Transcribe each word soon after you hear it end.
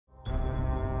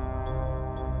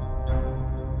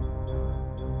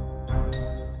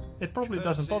It probably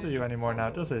doesn't bother you anymore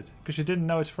now, does it? Because you didn't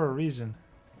know it's for a reason.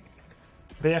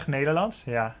 Ben je echt Nederlands?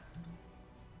 Ja.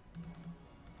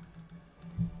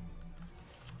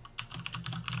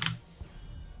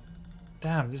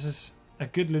 Damn, this is a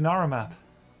good Lunara map.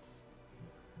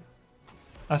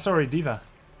 Sorry, Diva.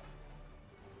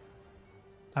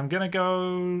 I'm gonna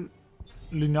go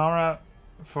Lunara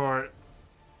for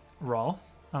Raw,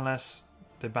 unless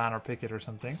they ban or pick it or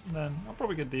something. Then I'll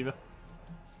probably get Diva.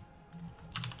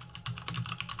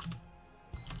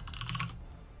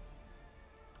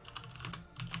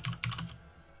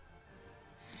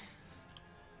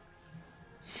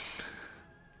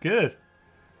 Good.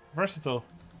 Versatile.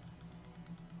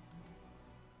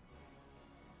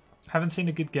 Haven't seen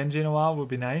a good Genji in a while, would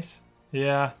be nice.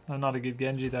 Yeah, I'm not a good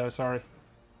Genji though, sorry.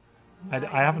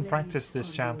 I haven't practiced this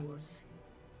champ.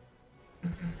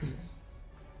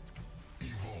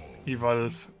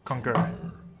 Evolve, conquer.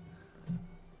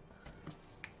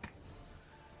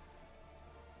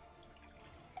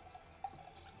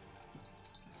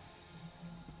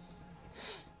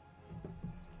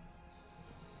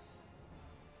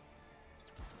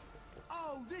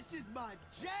 Oh, this is my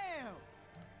jam!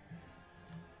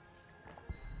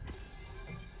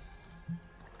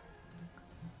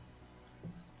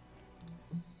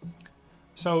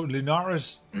 So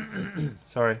Lunara's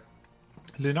sorry.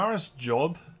 Lunara's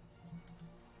job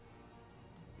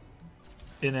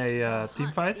in a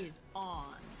team fight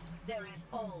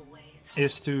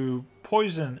is to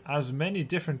poison as many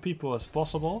different people as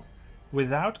possible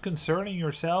without concerning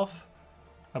yourself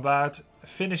about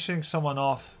finishing someone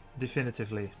off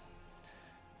definitively.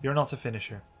 You're not a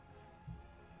finisher.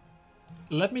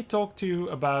 Let me talk to you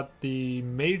about the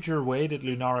major way that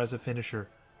Lunara is a finisher.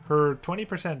 Her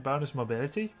 20% bonus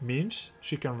mobility means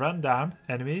she can run down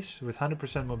enemies with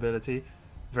 100% mobility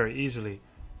very easily.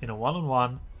 In a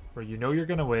one-on-one where you know you're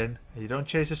gonna win and you don't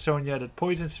chase a Sonya that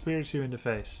poison spears you in the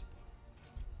face.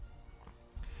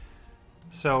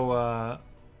 So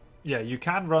yeah, you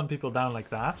can run people down like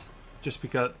that. Just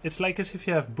because it's like as if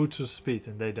you have boots of speed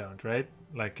and they don't, right?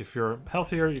 Like if you're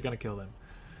healthier, you're gonna kill them.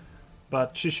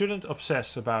 But she shouldn't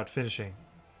obsess about finishing.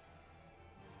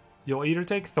 You'll either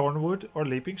take Thornwood or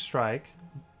Leaping Strike.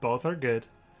 Both are good.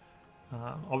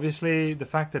 Obviously, the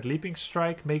fact that Leaping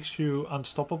Strike makes you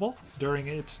unstoppable during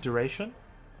its duration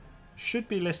should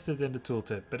be listed in the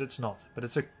tooltip, but it's not. But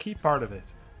it's a key part of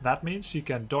it. That means you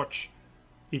can dodge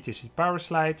ETC Power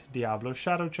Slide, Diablo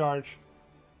Shadow Charge,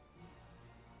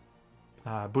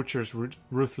 Butcher's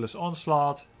Ruthless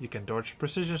Onslaught. You can dodge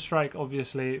Precision Strike,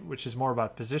 obviously, which is more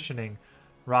about positioning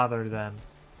rather than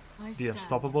the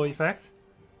unstoppable effect.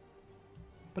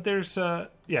 But there's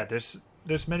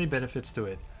many benefits to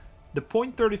it. The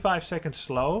 0.35 seconds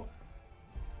slow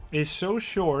is so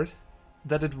short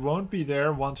that it won't be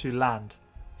there once you land.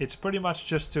 It's pretty much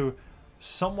just to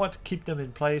somewhat keep them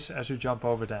in place as you jump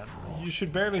over them. You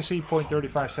should barely see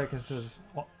 0.35 seconds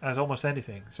as almost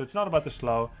anything. So it's not about the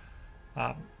slow,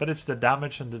 but it's the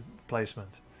damage and the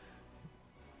placement.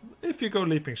 If you go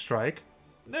Leaping Strike,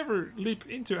 never leap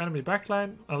into enemy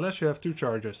backline unless you have 2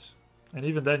 charges. And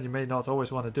even then you may not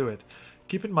always want to do it.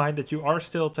 Keep in mind that you are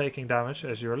still taking damage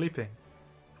as you are leaping.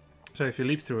 So if you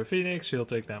leap through a Phoenix, you'll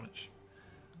take damage.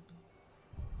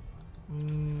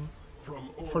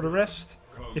 For the rest,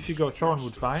 if you go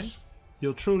Thornwood Vine,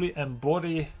 you'll truly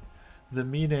embody the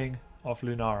meaning of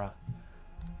Lunara.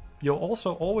 You'll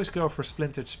also always go for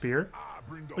Splintered Spear,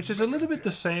 which is a little bit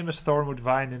the same as Thornwood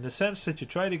Vine in the sense that you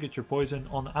try to get your poison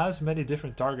on as many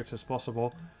different targets as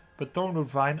possible. But Thornwood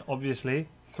Vine, obviously,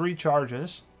 3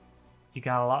 charges, you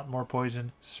get a lot more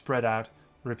poison spread out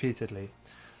repeatedly.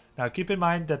 Now keep in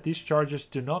mind that these charges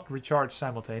do not recharge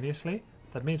simultaneously.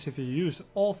 That means if you use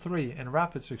all 3 in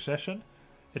rapid succession,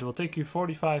 it will take you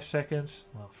 45 seconds,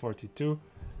 well 42,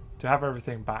 to have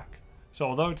everything back. So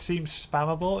although it seems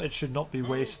spammable, it should not be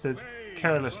wasted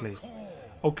carelessly.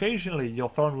 Occasionally you'll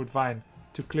Thornwood Vine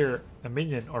to clear a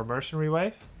minion or mercenary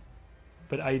wave,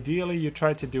 but ideally you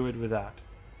try to do it without.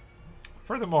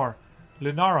 Furthermore,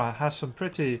 Lunara has some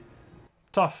pretty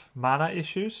tough mana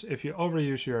issues if you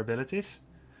overuse your abilities.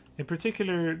 In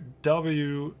particular,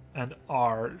 W and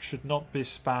R should not be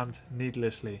spammed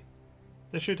needlessly.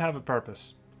 They should have a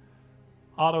purpose.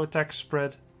 Auto attack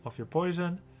spread of your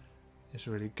poison is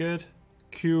really good.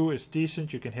 Q is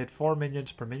decent, you can hit 4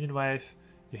 minions per minion wave.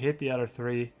 You hit the other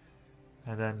 3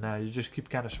 and then you just keep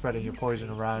kind of spreading your poison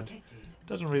around.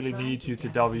 Doesn't really need you to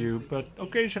W, but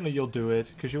occasionally you'll do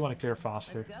it because you want to clear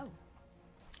faster.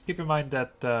 Keep in mind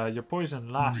that your poison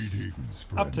lasts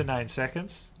up to 9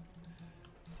 seconds.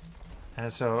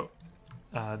 And so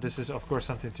this is of course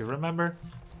something to remember.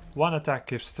 One attack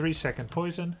gives 3-second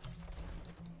poison.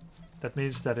 That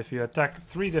means that if you attack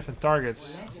 3 different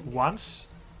targets once,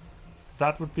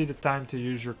 that would be the time to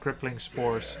use your crippling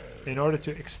spores in order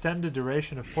to extend the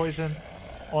duration of poison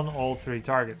on all 3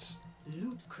 targets.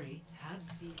 Loot crates have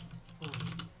ceased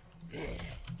spawning.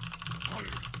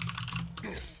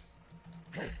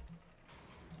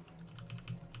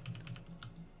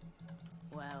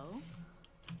 Well,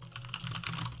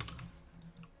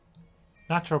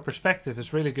 Natural perspective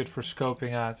is really good for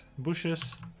scoping out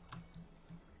bushes.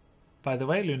 By the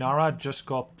way, Lunara just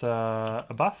got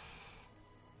a buff.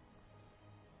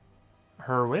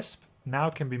 Her wisp now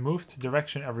can be moved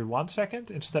direction every 1 second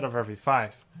instead of every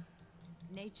 5.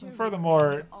 nature And furthermore,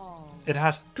 reclaims all. it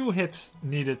has 2 hits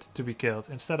needed to be killed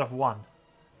instead of 1.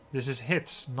 This is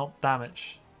hits, not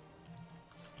damage.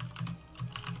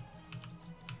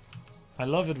 I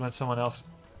love it when someone else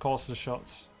calls the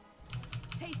shots.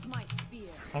 Taste my spear.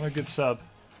 I'm a good sub,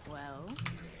 Well,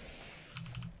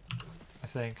 I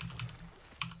think.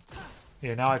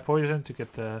 Here, now I poison to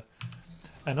get the...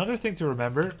 Another thing to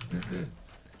remember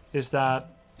is that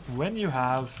when you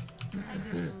have... I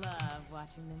just love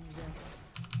watching them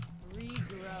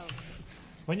regrow,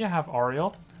 When you have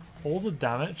Ariel, all the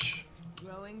damage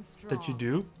growing strong. that you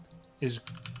do is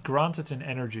granted in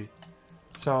energy.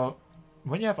 So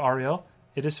when you have Ariel,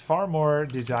 it is far more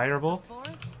desirable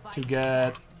Forest to fights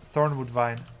get Thornwood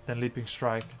Vine than Leaping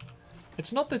Strike.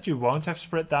 It's not that you won't have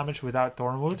spread damage without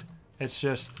Thornwood, it's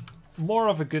just more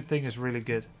of a good thing is really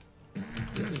good.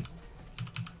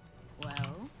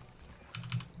 well,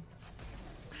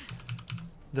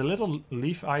 The little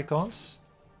leaf icons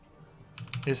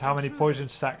is how many poison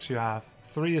stacks you have.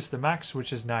 3 is the max,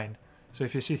 which is 9. So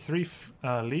if you see 3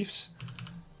 leaves,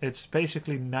 it's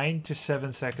basically 9 to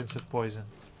 7 seconds of poison.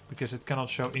 Because it cannot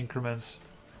show increments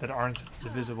that aren't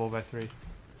divisible by 3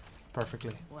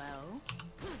 perfectly. well.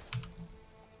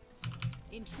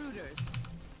 Intruders.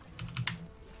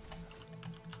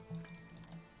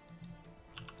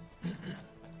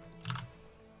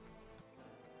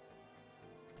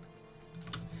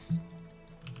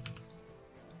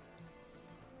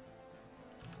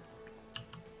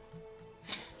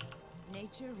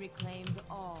 Nature reclaims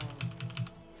all.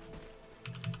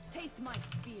 Taste my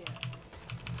spear.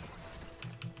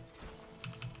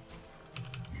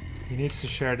 He needs to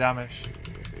share damage.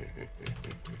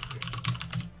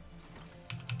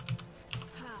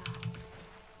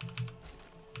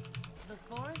 The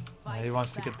forest Yeah, fights he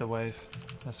wants to back. get the wave.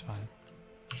 That's fine.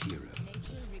 Hero, Nature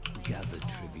reclaims gather all.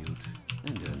 tribute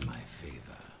and earn my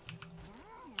favor.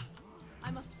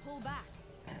 I must pull back.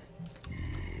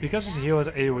 Because his heal is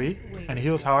AoE and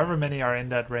heals however many are in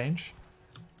that range,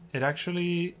 it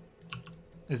actually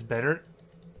is better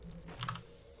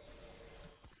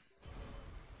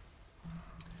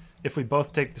if we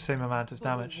both take the same amount of For the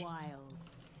damage. wilds.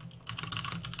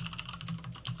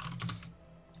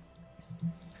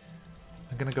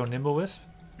 I'm gonna go Nimble Wisp.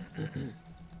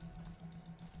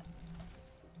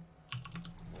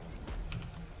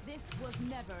 This was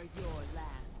never your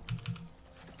land.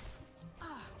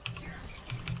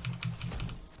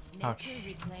 Nature Ouch.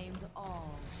 reclaims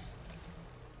all.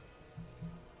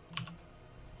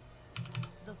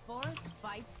 The forest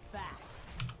fights back.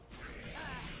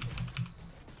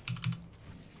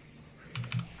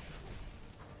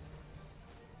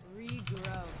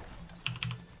 Regrow.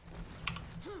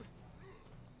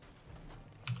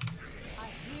 I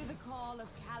hear the call of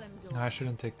Kalimdor. No, I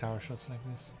shouldn't take tower shots like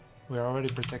this. We're already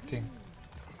protecting.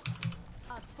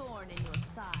 A thorn in your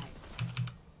side.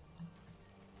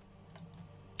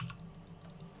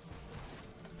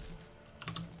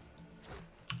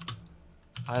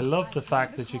 I love the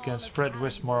fact that you can spread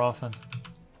Wisp more often.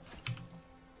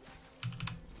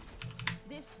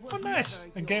 This was Oh nice!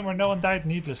 never A your game where no one died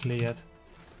needlessly yet.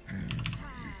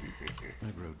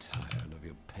 I grow tired of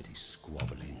your petty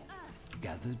squabbling.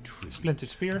 Gather tribute, Splintered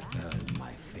Spear. earn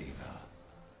my favor.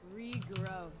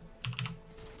 regrowth.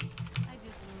 I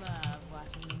just love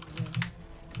watching them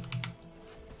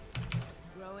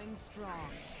grow. Growing strong.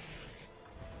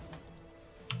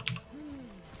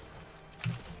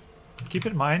 Keep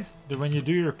in mind that when you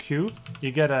do your Q,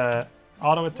 you get a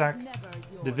auto attack Was never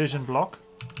your division land. block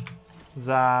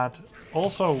that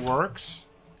also works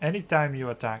anytime you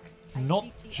attack, not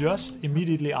just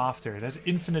immediately after. There's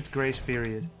infinite grace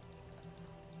period.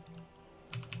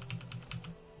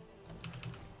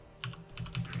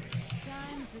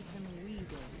 Time for some weeding.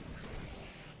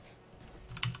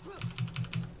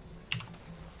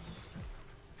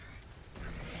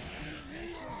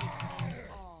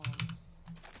 All.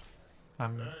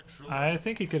 I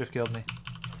think he could have killed me.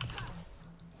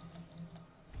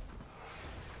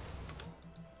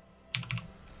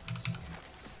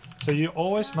 So you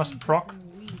always must Time for proc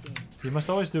some weeding. You must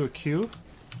always do a Q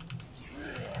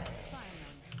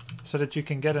so that you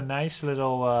can get a nice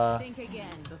little. Think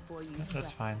again before you.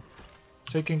 That's fine.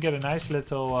 So you can get a nice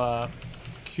little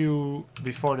Q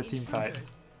before the team fight.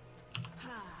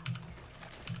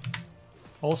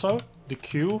 Also, the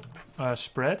Q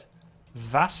spread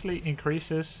vastly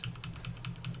increases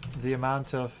the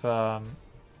amount of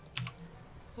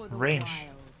range.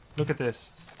 Look at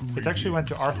this. It actually went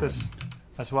to Arthas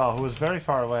as well, who was very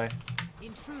far away.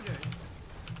 Intruders.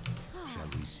 Shall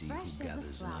we see Fresh who as a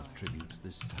gathers flower. enough tribute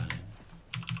this time?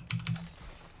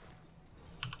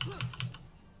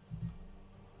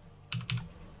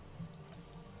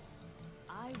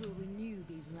 I will renew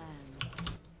these lands.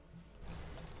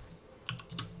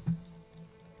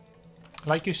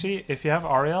 Like you see, if you have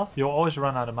Ariel, you'll always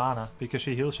run out of mana because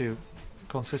she heals you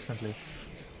consistently.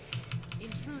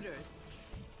 Intruders.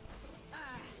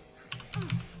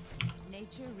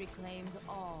 Nature reclaims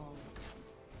all.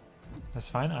 That's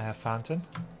fine, I have Fountain.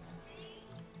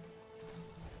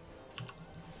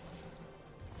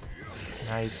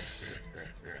 Nice.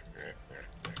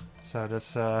 So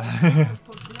that's For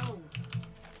glow.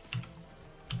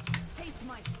 Taste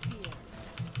my spear.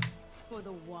 For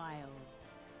the wilds.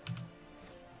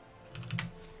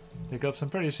 they got some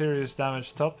pretty serious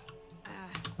damage top.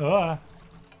 Ah.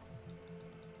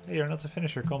 Hey, you're not a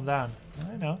finisher, calm down.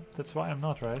 I know, that's why I'm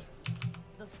not, right?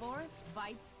 The forest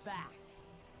fights back.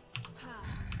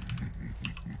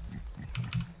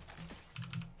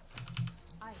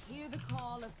 I hear the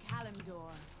call of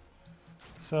Kalimdor.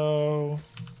 So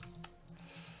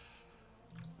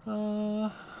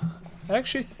I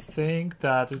actually think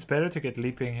that it's better to get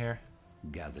leaping here.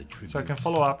 Gather tribute So I can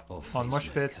follow up of on his Mosh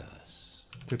Pit curse.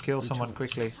 to kill someone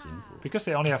Rituals quickly. simple. Because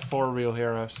they only have 4 real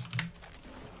heroes.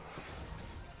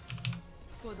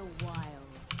 For the wild.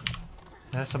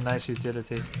 It has some nice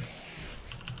utility.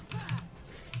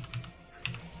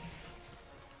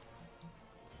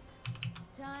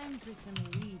 Time for some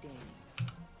reading.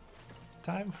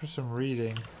 Time for some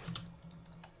reading.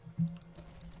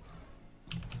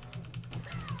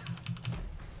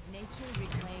 Nature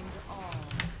reclaims all.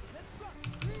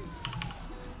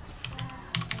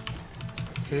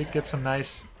 So you get some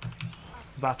nice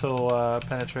battle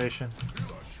penetration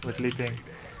with leaping.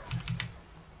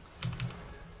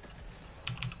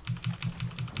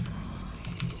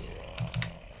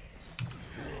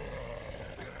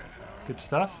 Good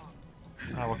stuff.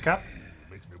 Our cap.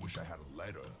 Makes me wish I had a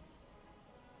lighter.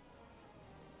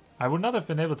 I would not have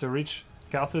been able to reach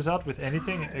Kalthus with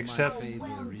anything except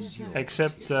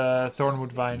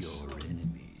Thornwood Vines. Your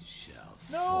enemies shall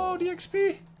No, the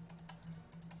XP.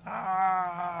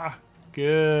 Ah,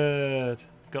 good.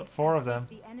 Got 4 of them.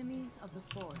 The enemies of the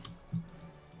forest.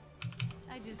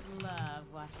 I just love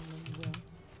watching them wilt.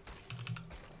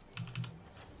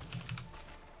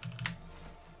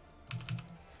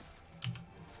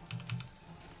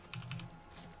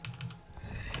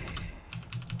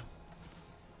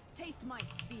 Taste my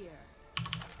spear.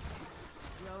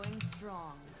 Growing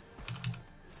strong.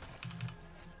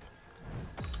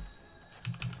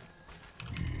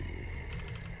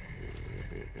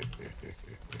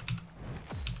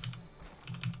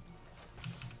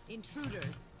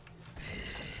 Intruders.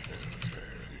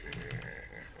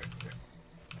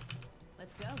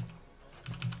 Let's go.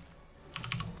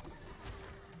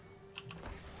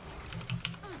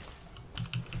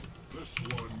 This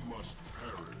one must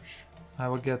perish. I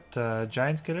will get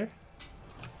Giant Killer.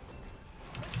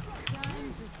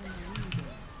 Time for some reading.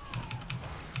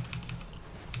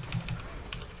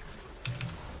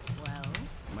 Well,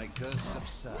 my curse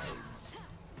subsides.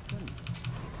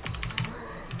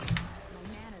 my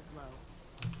mana's low.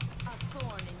 A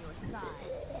thorn in your side.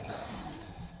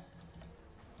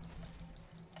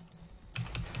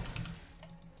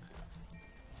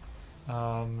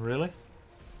 Really?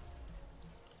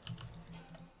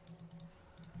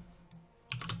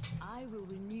 I will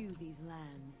renew these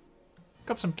lands.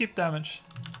 Got some keep damage.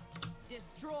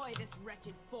 Destroy this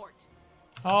wretched fort.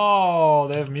 Oh,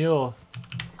 they have Mule.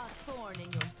 A thorn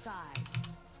in your side.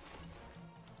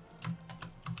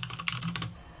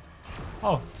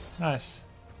 Oh, nice.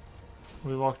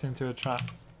 We walked into a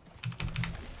trap.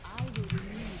 I will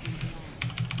renew these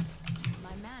lands.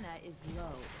 My mana is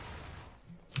low.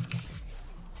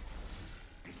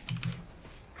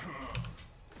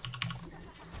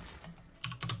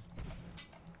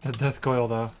 The death coil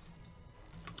though.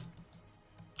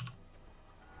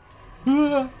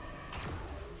 Ah!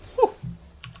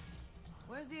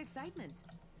 Where's the excitement?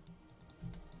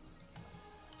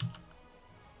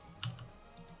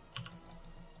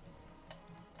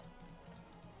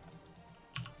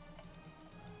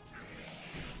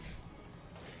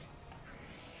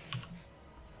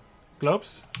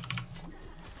 globes.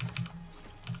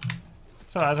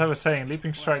 So as I was saying,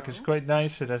 Leaping Strike is quite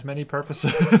nice. It has many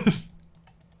purposes.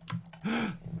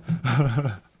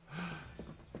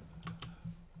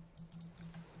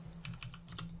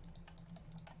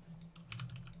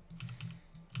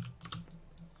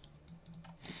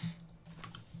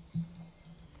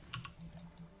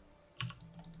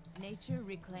 Nature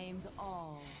reclaims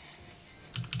all.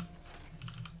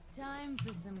 Time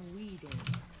for some weeding.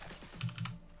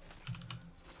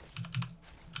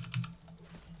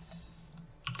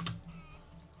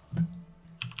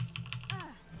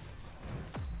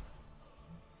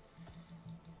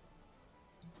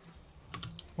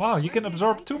 Wow, you can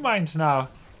absorb 2 mines now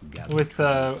with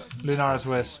Lunara's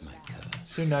Wisp.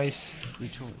 So nice. The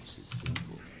choice is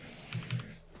simple.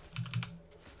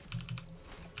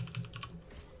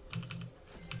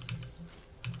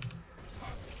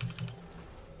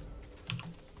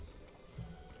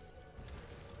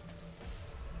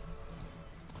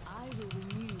 I will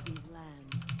renew these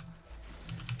lands.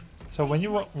 So when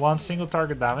you want single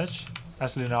target damage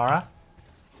as Lunara,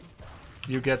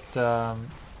 you get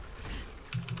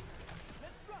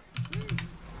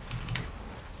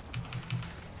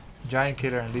Giant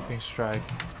Killer and Leaping Strike.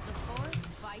 The forest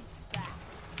fights back.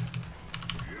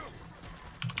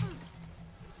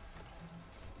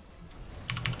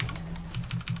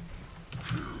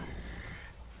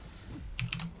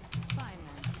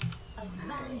 Finally, A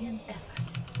valiant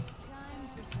effort. time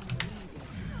for some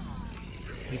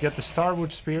weeding. You get the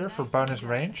Starwood Spear for bonus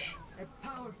range. A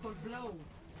powerful blow.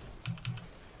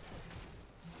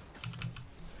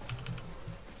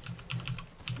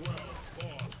 Well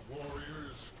fought,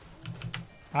 warriors.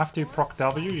 After you proc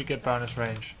W, you get bonus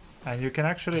range. And you can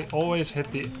actually always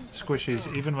hit the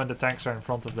squishies even when the tanks are in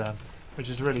front of them. Which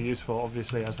is really useful,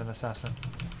 obviously, as an assassin.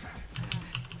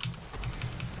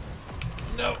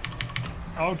 No!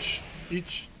 Ouch!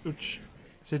 Ouch.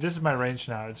 See, this is my range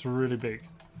now. It's really big.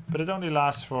 But it only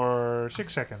lasts for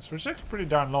 6 seconds. Which is actually pretty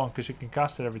darn long, because you can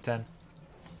cast it every 10.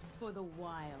 For the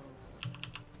wilds.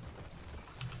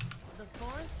 The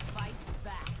forest fights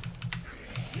back.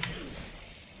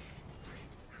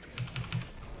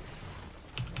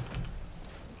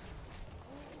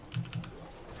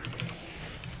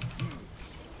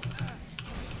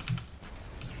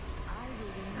 I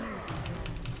will renew these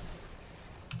lands.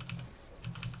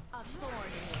 A thorn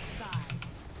in your side.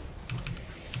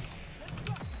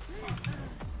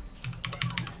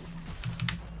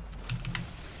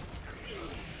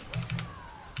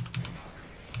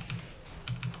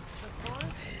 The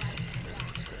forest fights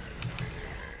back.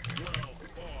 Well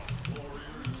fought,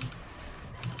 warriors.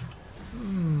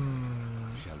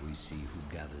 Shall we see who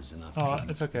gathers enough? Oh, tribute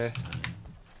it's okay. this time?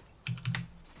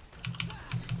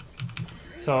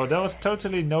 So that was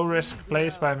totally no risk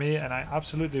plays by me, and I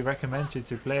absolutely recommend you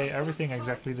to play everything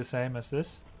exactly the same as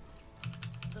this.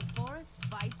 The forest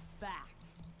fights back.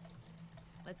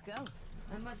 Let's go.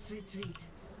 I must retreat,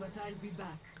 but I'll be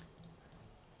back.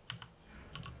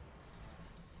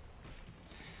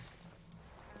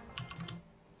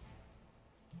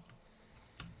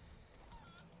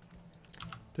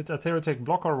 Did Athero take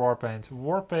block or Warpaint?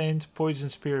 Warpaint,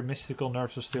 Poison Spear, Mystical,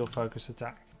 Nerves of Steel, Focus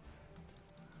Attack.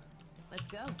 Let's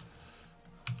go.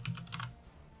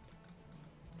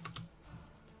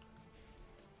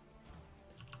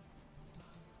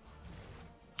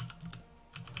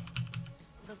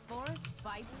 The forest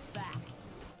fights back.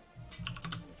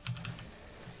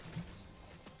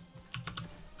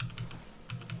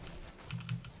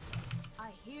 I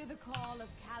hear the call of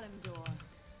Kalimdor.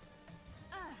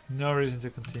 No reason to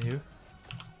continue.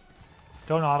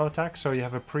 Don't auto attack, so you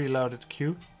have a preloaded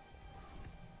Q.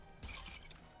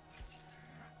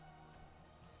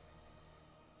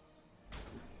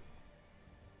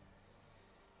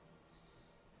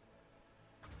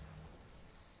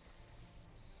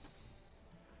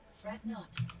 Fret not.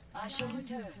 I shall Time for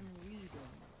return. some reading.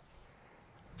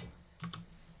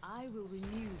 I will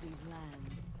renew these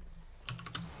lands.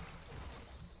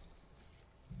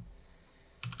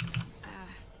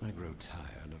 I grow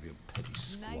tired of your petty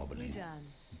Nicely squabbling. done.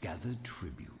 Gather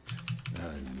tribute.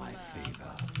 Earn my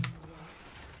favor.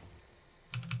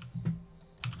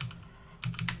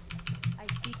 I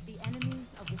seek the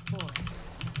enemies of the forest.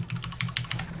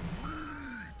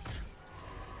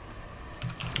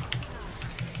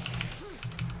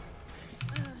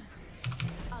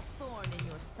 A thorn in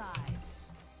your side.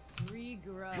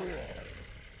 Regrow.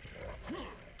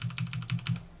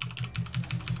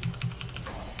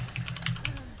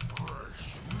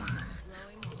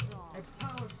 Growing strong. A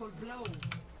powerful blow.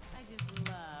 I just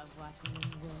love watching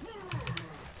them work.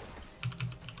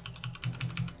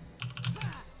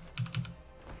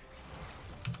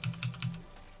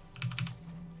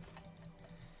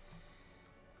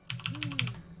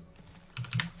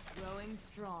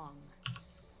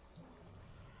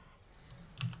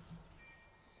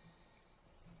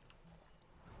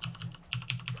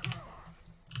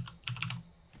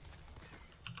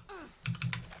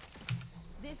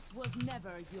 was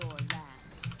never your land.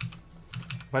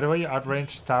 By the way, you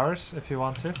outrange towers if you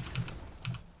want to.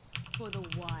 For the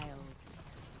wilds.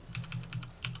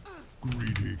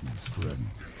 Greetings, friend.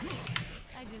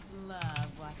 I just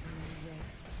love watching you live.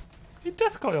 He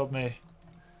death coiled me.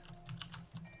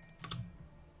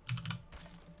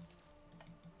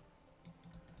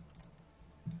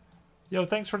 Yo,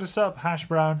 thanks for the sub, Hash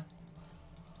Brown.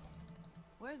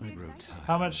 Where's the I grow excitement? tired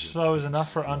How much of slow is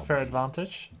enough for squabbling. unfair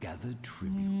advantage? Gather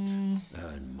tribute.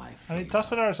 Earn my I favor. mean,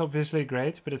 Tostadar is obviously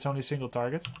great, but it's only single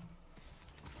target.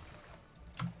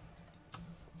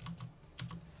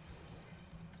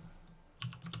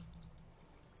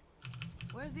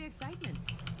 Where's the excitement?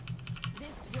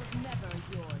 This was never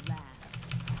your land.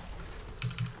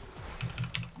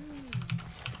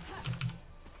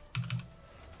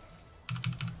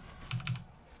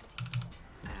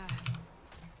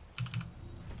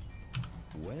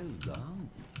 Well done.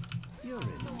 Your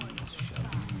enemies shall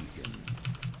be weakened.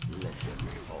 Let them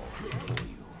fall before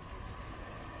you.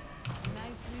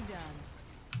 Nicely done.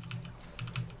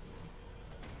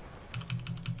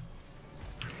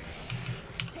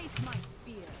 Taste my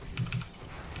spear.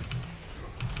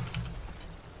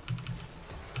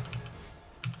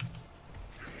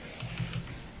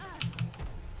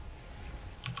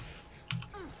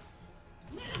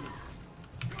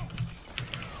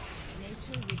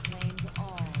 Nature reclaims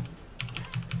all.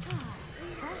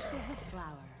 Fresh as a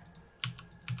flower.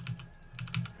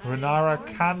 Lunara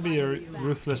can be a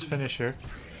ruthless finisher.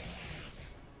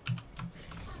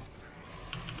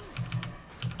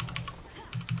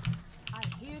 I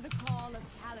hear the call of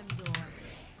Kalimdor.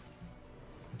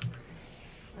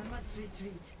 I must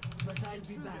retreat, but I'll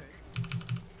be back.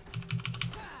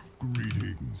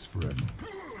 Greetings, friend.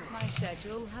 My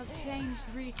schedule has changed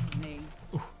recently,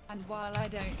 and while I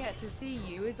don't get to see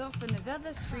you as often as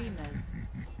other streamers,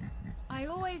 I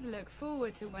always look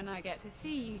forward to when I get to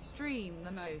see you stream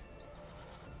the most.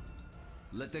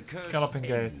 Let the curse Galloping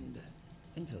Gate. end.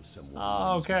 Until someone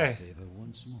Oh, wins my okay. favor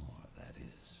once more, that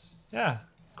is. Yeah,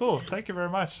 cool. Thank you very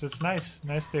much. It's nice.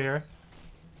 Nice to hear.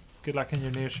 Good luck in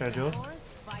your new schedule. The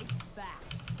forest fights back.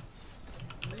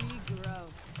 Regrow.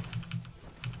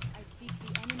 I seek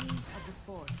the enemies of the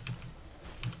forest.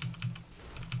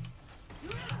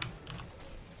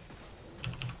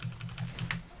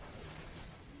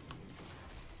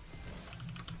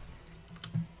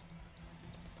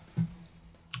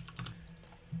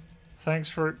 Thanks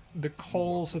for the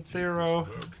calls, Athero.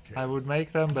 I would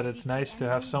make them, but it's nice to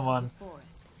have someone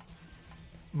Forest.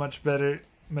 much better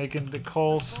making the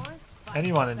calls. Forest fights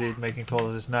Anyone indeed back. making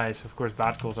calls is nice. Of course,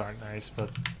 bad calls aren't nice,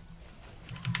 but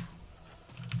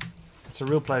it's a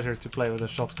real pleasure to play with a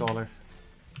shot caller.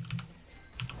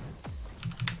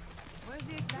 Where's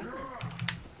the excitement?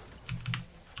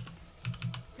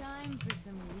 Time for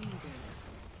some weeding.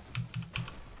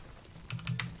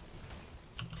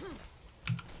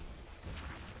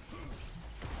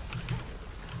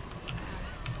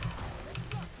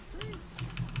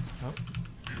 Oh.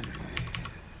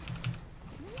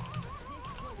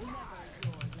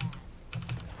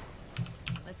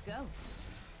 Let's go.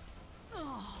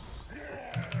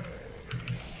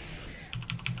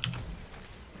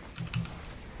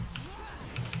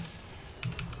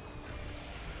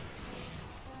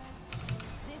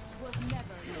 This was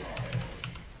never yours.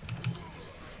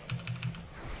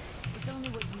 It's only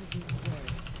what you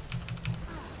deserve.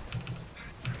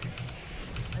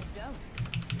 Let's go.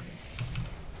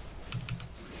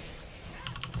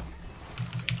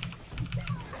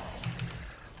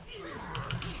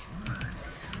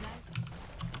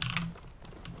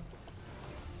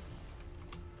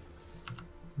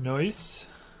 Nice.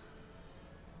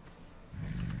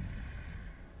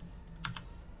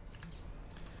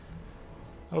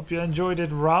 Hope you enjoyed it,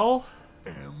 Raul.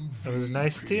 It was a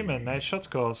nice team and nice shot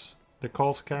calls. The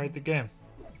calls carried the game.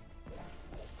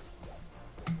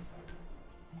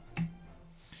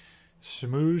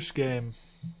 Smooth game.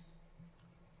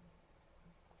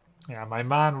 Yeah, my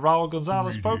man Raul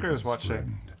Gonzalez Poker is Greetings, watching.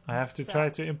 friend. I have to try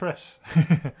to impress.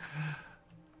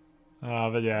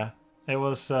 But yeah, it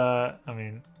was, I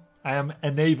mean, I am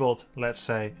enabled, let's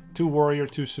say, to warrior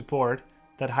to support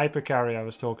that hyper carry I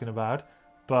was talking about.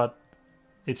 But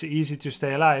it's easy to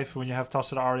stay alive when you have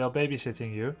Tossed Ariel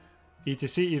babysitting you.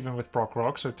 ETC even with proc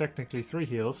rock, so technically 3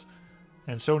 heals.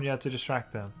 And Sonya to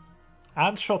distract them.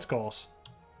 And shot calls.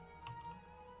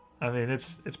 I mean,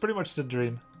 it's pretty much the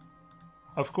dream.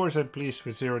 Of course I'm pleased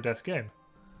with 0 death game.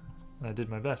 And I did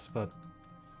my best, but...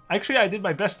 Actually, I did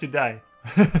my best to die.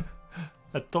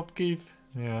 A top keep?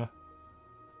 Yeah.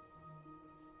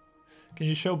 Can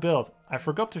you show build? I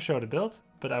forgot to show the build,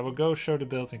 but I will go show the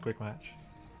build in quick match.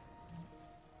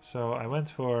 So I went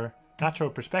for natural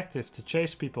perspective to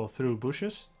chase people through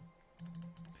bushes.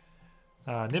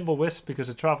 Nimble wisp because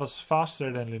it travels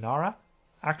faster than Lunara,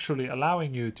 actually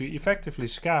allowing you to effectively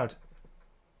scout.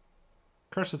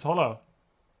 Cursed Hollow.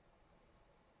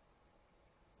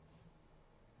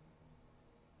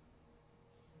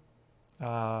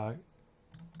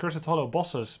 Cursed Hollow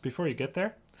bosses before you get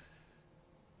there.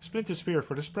 Splinter Spear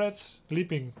for the spreads,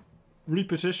 leaping,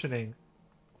 repositioning,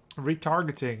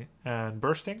 retargeting, and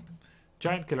bursting.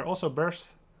 Giant Killer also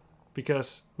burst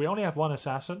because we only have one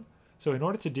assassin, so in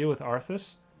order to deal with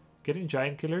Arthas, getting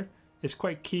Giant Killer is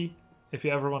quite key if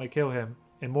you ever want to kill him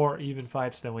in more even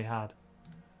fights than we had.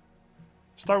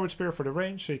 Starwood Spear for the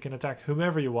range, so you can attack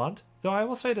whomever you want, though I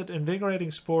will say that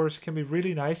Invigorating Spores can be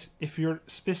really nice if you're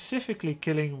specifically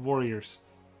killing warriors.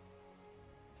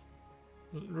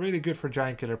 Really good for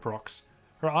Giant Killer procs.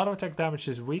 Her auto attack damage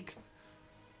is weak.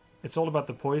 It's all about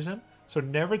the poison. So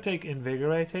never take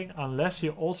Invigorating unless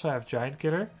you also have Giant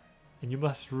Killer. And you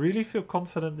must really feel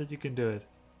confident that you can do it.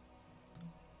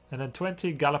 And then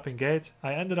 20 Galloping Gate.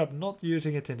 I ended up not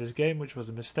using it in this game, which was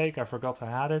a mistake. I forgot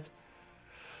I had it.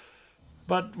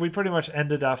 But we pretty much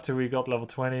ended after we got level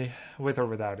 20, with or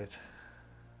without it.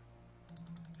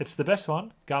 It's the best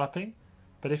one, Galloping.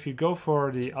 But if you go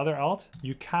for the other alt,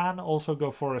 you can also go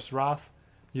Forest Wrath.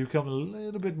 You become a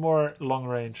little bit more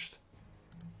long-ranged.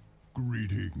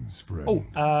 Greetings, friend.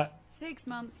 Oh, 6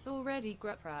 months already,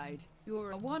 Grubby.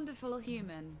 You're a wonderful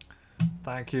human.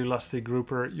 Thank you, Lusty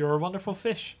Grouper. You're a wonderful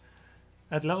fish.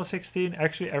 At level 16,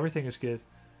 actually everything is good.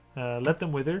 Let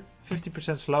them wither.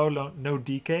 50% slow, no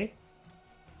decay.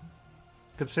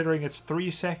 Considering it's 3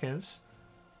 seconds,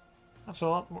 that's a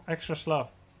lot more extra slow.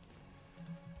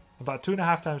 About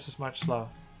 2.5 times as much slow.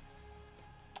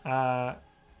 I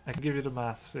can give you the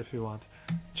maths if you want.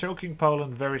 Choking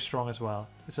Poland, very strong as well.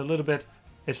 It's a little bit...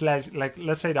 It's like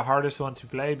let's say the hardest one to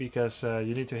play because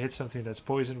you need to hit something that's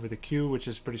poisoned with a Q, which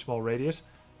is pretty small radius.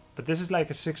 But this is like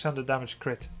a 600 damage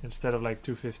crit instead of like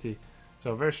 250.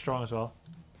 So very strong as well.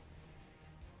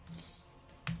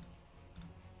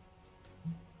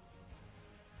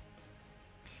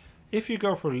 If you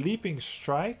go for Leaping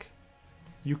Strike,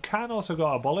 you can also go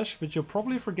Abolish, but you'll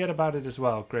probably forget about it as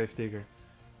well, Gravedigger.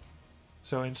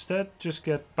 So instead, just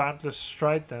get Boundless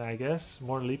Strike then, I guess.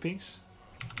 More Leapings.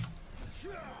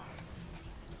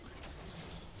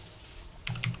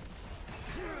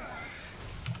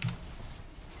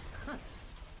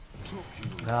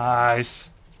 Nice.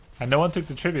 And no one took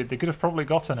the tribute. They could have probably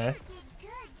gotten it.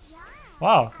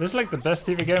 Wow, this is like the best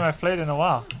TV game I've played in a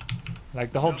while.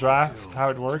 Like the whole draft, how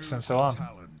it works and so on.